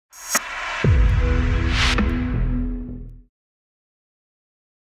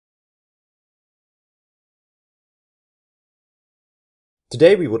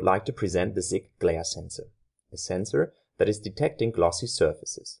Today we would like to present the SIG glare sensor, a sensor that is detecting glossy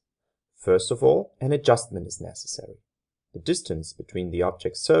surfaces. First of all, an adjustment is necessary. The distance between the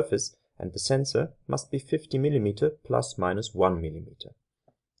object's surface and the sensor must be 50 mm plus minus 1 mm.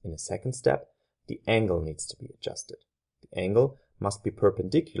 In a second step, the angle needs to be adjusted. The angle must be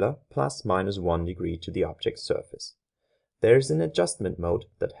perpendicular plus minus 1 degree to the object's surface. There is an adjustment mode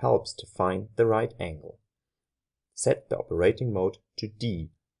that helps to find the right angle. Set the operating mode to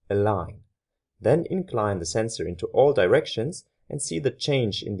D, align. Then incline the sensor into all directions and see the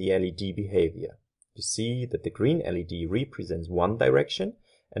change in the LED behavior. You see that the green LED represents one direction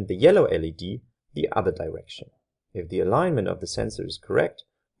and the yellow LED the other direction. If the alignment of the sensor is correct,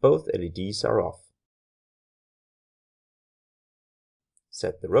 both LEDs are off.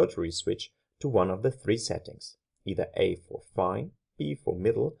 Set the rotary switch to one of the three settings, either A for fine, B for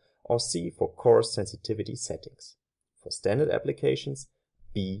middle, or C for coarse sensitivity settings. For standard applications,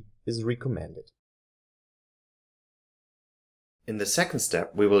 B is recommended. In the second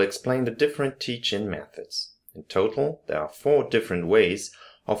step, we will explain the different teach-in methods. In total, there are 4 different ways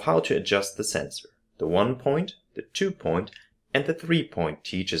of how to adjust the sensor: the 1-point, the 2-point, and the 3-point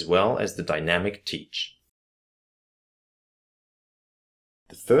teach, as well as the dynamic teach.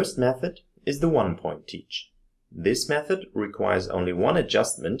 The first method is the 1-point teach. This method requires only one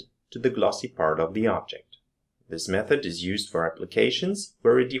adjustment to the glossy part of the object. This method is used for applications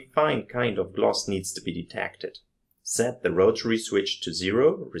where a defined kind of gloss needs to be detected. Set the rotary switch to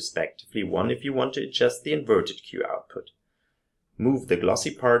 0, respectively 1 if you want to adjust the inverted Q output. Move the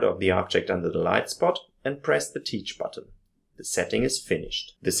glossy part of the object under the light spot and press the teach button. The setting is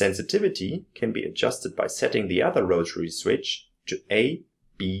finished. The sensitivity can be adjusted by setting the other rotary switch to A,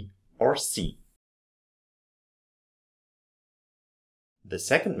 B, or C. The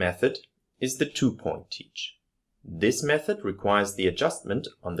second method is the 2-point teach. This method requires the adjustment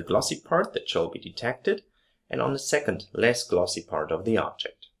on the glossy part that shall be detected and on the second, less glossy part of the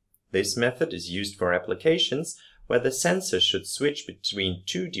object. This method is used for applications where the sensor should switch between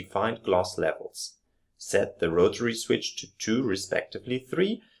 2 defined gloss levels. Set the rotary switch to 2, respectively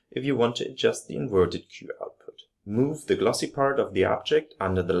 3, if you want to adjust the inverted Q output. Move the glossy part of the object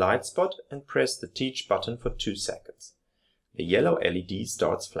under the light spot and press the teach button for 2 seconds. The yellow LED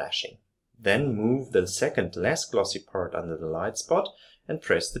starts flashing. Then move the second, less glossy part under the light spot and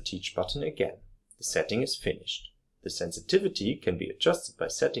press the teach button again. The setting is finished. The sensitivity can be adjusted by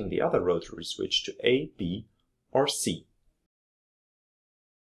setting the other rotary switch to A, B, or C.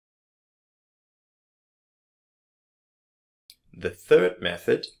 The third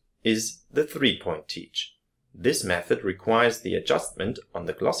method is the 3-point teach. This method requires the adjustment on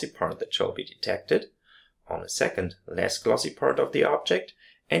the glossy part that shall be detected, on a second, less glossy part of the object,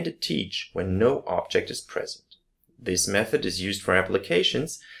 and a teach when no object is present. This method is used for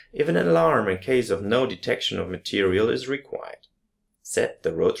applications if an alarm in case of no detection of material is required. Set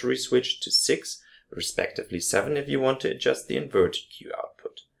the rotary switch to 6, respectively 7 if you want to adjust the inverted Q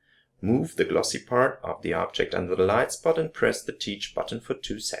output. Move the glossy part of the object under the light spot and press the teach button for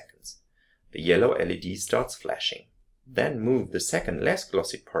 2 seconds. The yellow LED starts flashing. Then move the second, less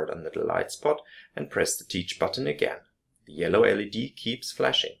glossy part under the light spot and press the teach button again. The yellow LED keeps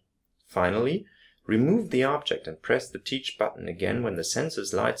flashing. Finally, remove the object and press the teach button again when the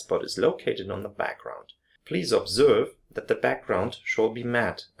sensor's light spot is located on the background. Please observe that the background shall be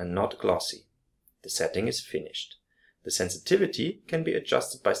matte and not glossy. The setting is finished. The sensitivity can be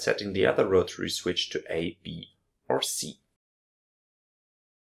adjusted by setting the other rotary switch to A, B, or C.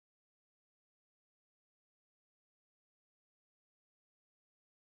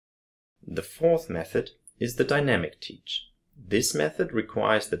 The fourth method is the dynamic teach. This method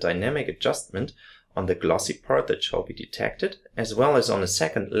requires the dynamic adjustment on the glossy part that shall be detected, as well as on a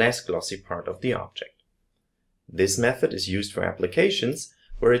second, less glossy part of the object. This method is used for applications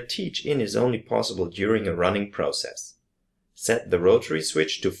where a teach-in is only possible during a running process. Set the rotary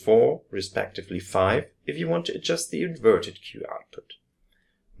switch to 4, respectively 5, if you want to adjust the inverted Q output.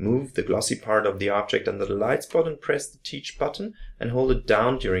 Move the glossy part of the object under the light spot and press the teach button and hold it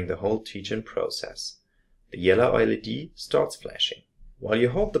down during the whole teach-in process. The yellow LED starts flashing. While you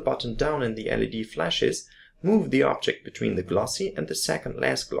hold the button down and the LED flashes, move the object between the glossy and the second,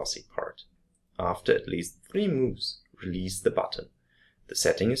 less glossy part. After at least 3 moves, release the button. The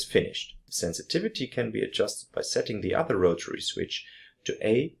setting is finished. The sensitivity can be adjusted by setting the other rotary switch to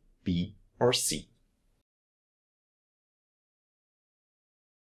A, B, or C.